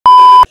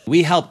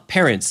We help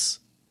parents.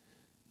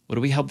 What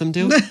do we help them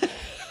do?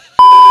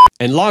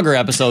 And longer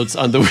episodes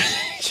on the...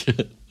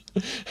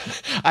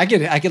 I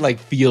could like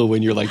feel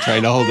when you're like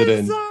trying to hold it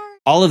in. Sorry.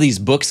 All of these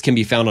books can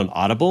be found on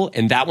Audible,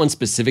 and that one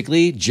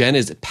specifically, Jen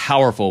is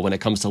powerful when it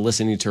comes to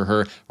listening to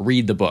her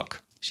read the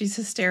book. She's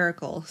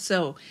hysterical.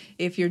 So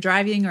if you're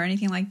driving or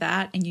anything like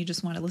that and you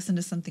just want to listen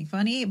to something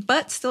funny,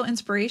 but still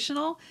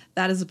inspirational,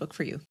 that is a book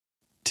for you.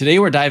 Today,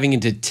 we're diving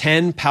into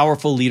 10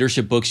 powerful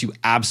leadership books you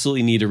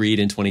absolutely need to read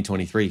in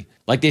 2023.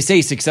 Like they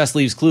say, success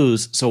leaves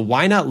clues. So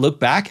why not look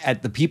back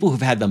at the people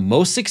who've had the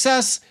most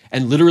success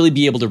and literally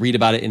be able to read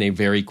about it in a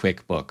very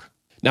quick book?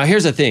 Now,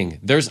 here's the thing.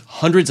 There's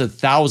hundreds of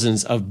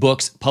thousands of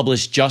books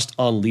published just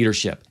on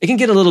leadership. It can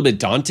get a little bit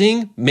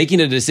daunting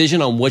making a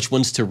decision on which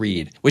ones to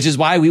read, which is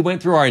why we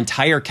went through our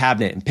entire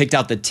cabinet and picked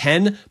out the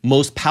 10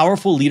 most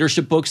powerful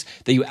leadership books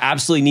that you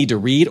absolutely need to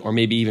read or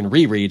maybe even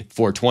reread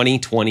for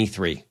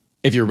 2023.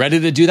 If you're ready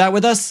to do that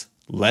with us,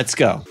 let's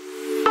go.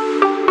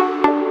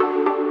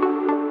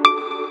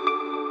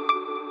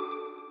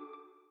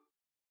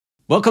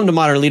 Welcome to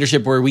Modern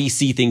Leadership, where we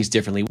see things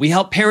differently. We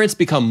help parents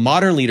become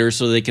modern leaders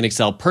so they can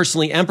excel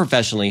personally and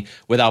professionally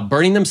without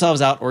burning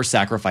themselves out or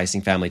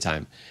sacrificing family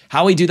time.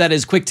 How we do that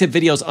is quick tip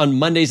videos on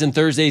Mondays and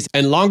Thursdays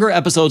and longer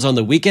episodes on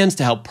the weekends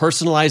to help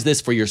personalize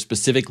this for your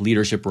specific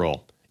leadership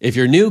role. If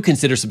you're new,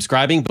 consider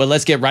subscribing, but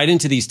let's get right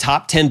into these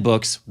top 10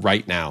 books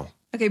right now.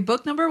 Okay,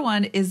 book number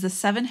 1 is The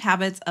 7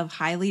 Habits of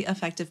Highly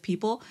Effective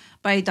People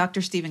by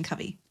Dr. Stephen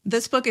Covey.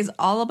 This book is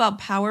all about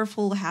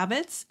powerful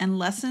habits and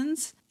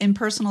lessons in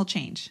personal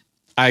change.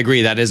 I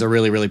agree. That is a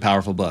really, really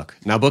powerful book.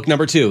 Now, book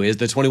number 2 is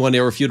The 21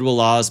 Irrefutable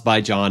Laws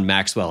by John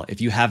Maxwell. If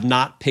you have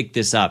not picked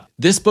this up,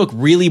 this book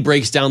really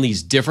breaks down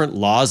these different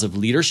laws of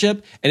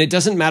leadership, and it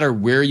doesn't matter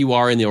where you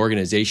are in the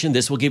organization.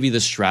 This will give you the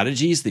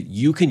strategies that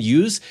you can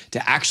use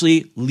to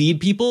actually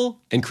lead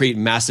people and create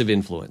massive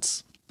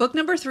influence. Book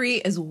number 3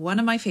 is one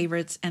of my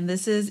favorites, and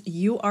this is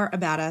You Are a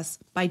Badass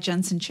by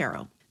Jen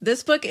Sincero.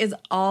 This book is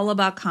all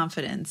about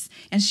confidence,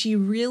 and she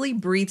really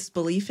breathes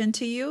belief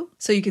into you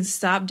so you can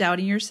stop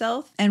doubting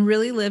yourself and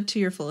really live to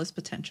your fullest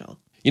potential.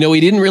 You know, we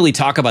didn't really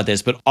talk about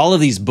this, but all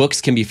of these books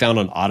can be found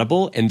on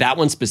Audible, and that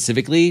one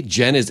specifically,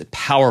 Jen is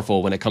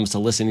powerful when it comes to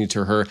listening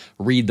to her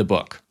read the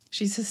book.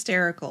 She's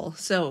hysterical.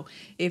 So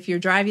if you're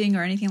driving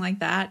or anything like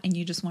that and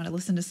you just want to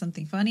listen to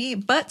something funny,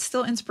 but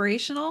still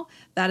inspirational,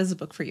 that is a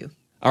book for you.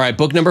 All right,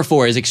 book number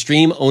 4 is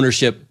Extreme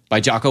Ownership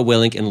by Jocko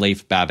Willink and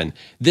Leif Babin.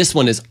 This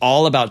one is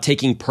all about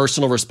taking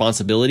personal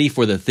responsibility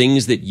for the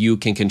things that you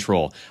can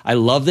control. I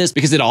love this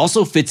because it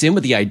also fits in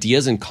with the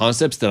ideas and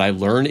concepts that I've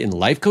learned in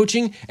life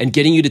coaching and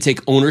getting you to take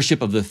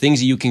ownership of the things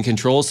that you can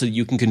control so that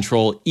you can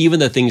control even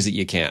the things that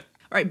you can't.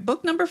 All right,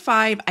 book number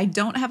 5, I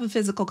don't have a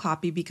physical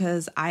copy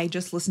because I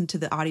just listened to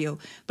the audio,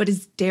 but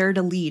it's Dare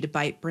to Lead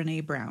by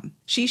Brené Brown.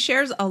 She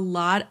shares a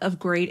lot of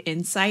great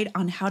insight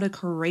on how to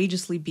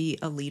courageously be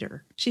a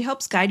leader. She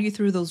helps guide you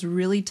through those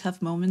really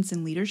tough moments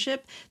in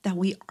leadership that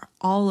we are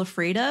all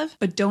afraid of,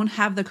 but don't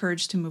have the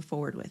courage to move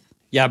forward with.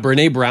 Yeah,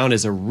 Brené Brown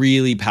is a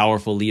really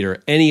powerful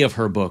leader. Any of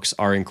her books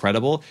are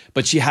incredible,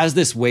 but she has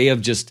this way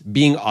of just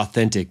being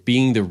authentic,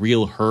 being the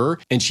real her,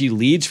 and she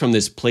leads from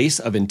this place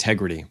of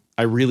integrity.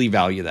 I really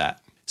value that.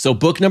 So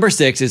book number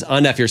 6 is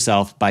Unf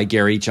Yourself by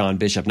Gary John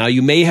Bishop. Now,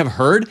 you may have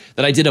heard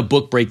that I did a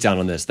book breakdown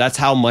on this. That's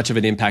how much of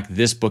an impact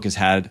this book has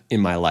had in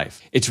my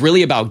life. It's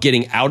really about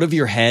getting out of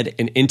your head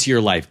and into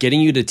your life,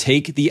 getting you to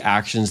take the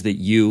actions that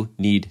you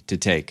need to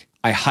take.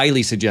 I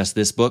highly suggest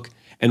this book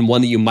and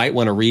one that you might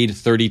want to read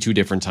 32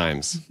 different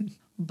times.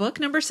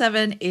 Book number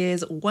 7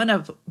 is one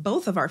of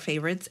both of our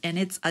favorites, and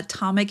it's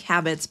Atomic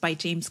Habits by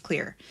James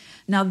Clear.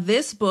 Now,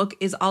 this book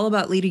is all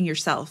about leading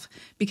yourself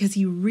because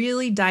he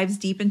really dives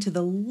deep into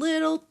the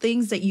little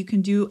things that you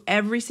can do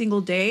every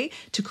single day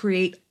to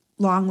create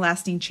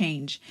long-lasting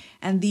change.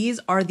 And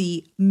these are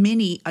the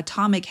mini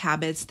atomic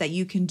habits that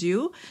you can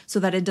do so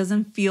that it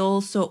doesn't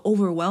feel so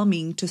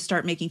overwhelming to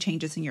start making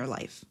changes in your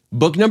life.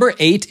 Book number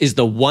 8 is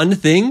The One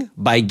Thing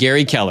by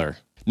Gary Keller.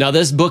 Now,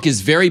 this book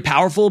is very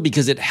powerful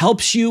because it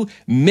helps you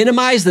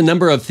minimize the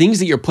number of things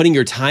that you're putting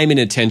your time and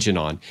attention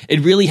on.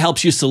 It really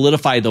helps you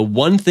solidify the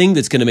one thing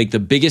that's going to make the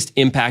biggest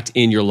impact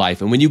in your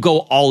life. And when you go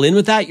all in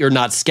with that, you're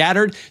not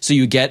scattered, so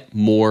you get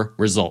more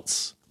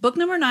results. Book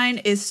number 9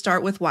 is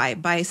Start With Why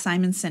by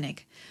Simon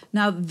Sinek.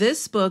 Now,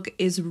 this book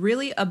is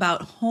really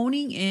about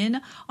honing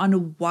in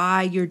on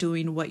why you're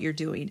doing what you're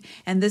doing.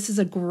 And this is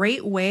a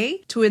great way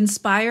to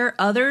inspire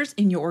others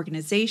in your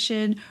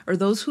organization or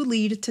those who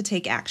lead to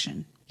take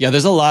action. Yeah,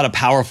 there's a lot of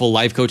powerful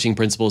life coaching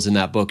principles in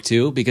that book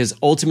too, because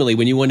ultimately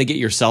when you want to get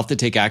yourself to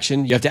take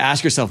action, you have to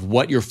ask yourself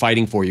what you're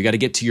fighting for. You got to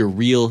get to your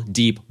real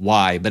deep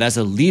why. But as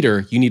a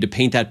leader, you need to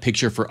paint that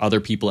picture for other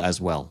people as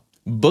well.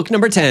 Book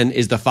number 10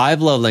 is The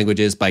 5 Love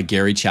Languages by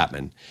Gary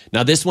Chapman.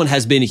 Now, this one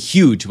has been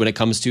huge when it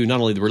comes to not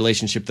only the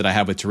relationship that I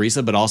have with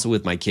Teresa, but also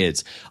with my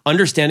kids.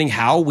 Understanding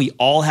how we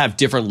all have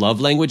different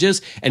love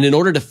languages, and in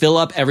order to fill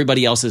up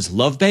everybody else's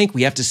love bank,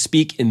 we have to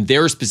speak in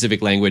their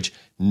specific language,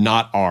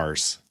 not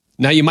ours.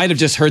 Now, you might have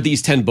just heard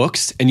these 10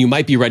 books and you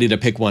might be ready to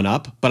pick one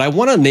up, but I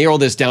want to narrow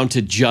this down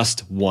to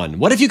just one.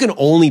 What if you can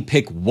only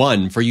pick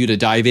one for you to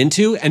dive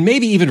into and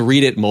maybe even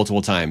read it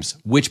multiple times?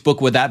 Which book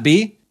would that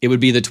be? It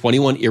would be the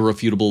 21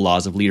 Irrefutable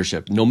Laws of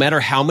Leadership. No matter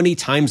how many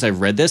times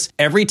I've read this,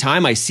 every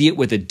time I see it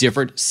with a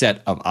different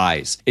set of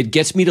eyes. It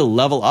gets me to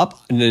level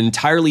up on an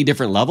entirely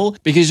different level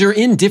because you're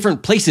in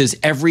different places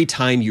every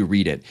time you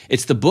read it.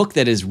 It's the book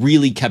that has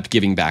really kept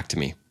giving back to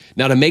me.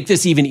 Now, to make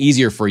this even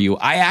easier for you,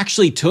 I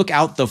actually took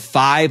out the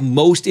 5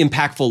 most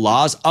impactful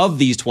laws of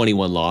these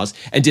 21 laws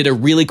and did a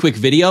really quick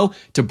video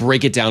to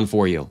break it down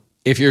for you.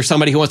 If you're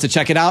somebody who wants to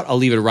check it out, I'll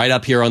leave it right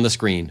up here on the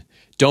screen.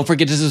 Don't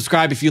forget to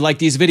subscribe if you like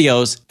these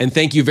videos, and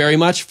thank you very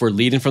much for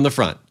leading from the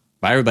front.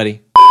 Bye,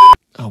 everybody. Oh,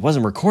 I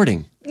wasn't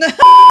recording. You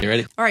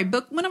ready? All right,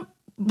 book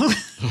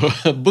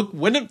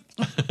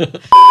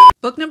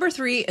number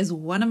 3 is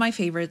one of my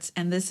favorites,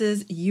 and this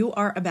is You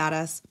Are a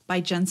Badass by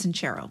Jen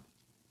Sincero.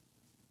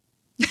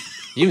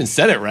 You even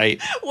said it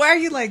right. Why are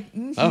you like,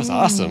 That was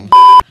awesome.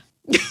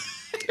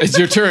 It's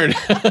your turn.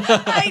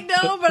 I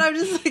know, but I'm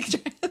just like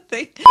trying to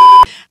think.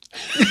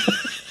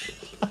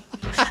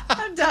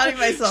 I'm doubting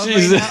myself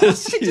right now. I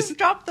just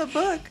dropped the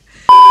book.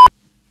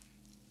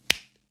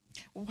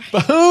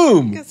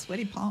 Boom. I got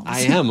sweaty palms.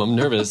 I am. I'm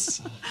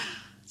nervous.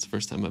 It's the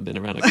first time I've been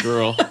around a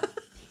girl.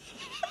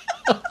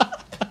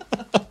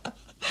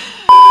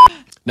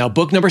 Now,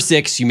 book number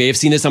 6. You may have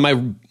seen this on my...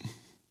 I'm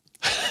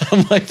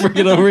like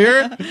freaking over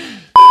here.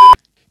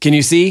 Can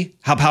you see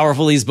how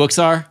powerful these books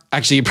are?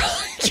 Actually, you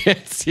probably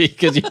can't see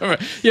because you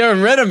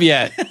haven't read them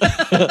yet.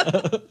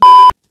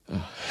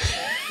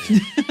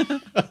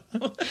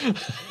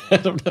 I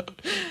don't know.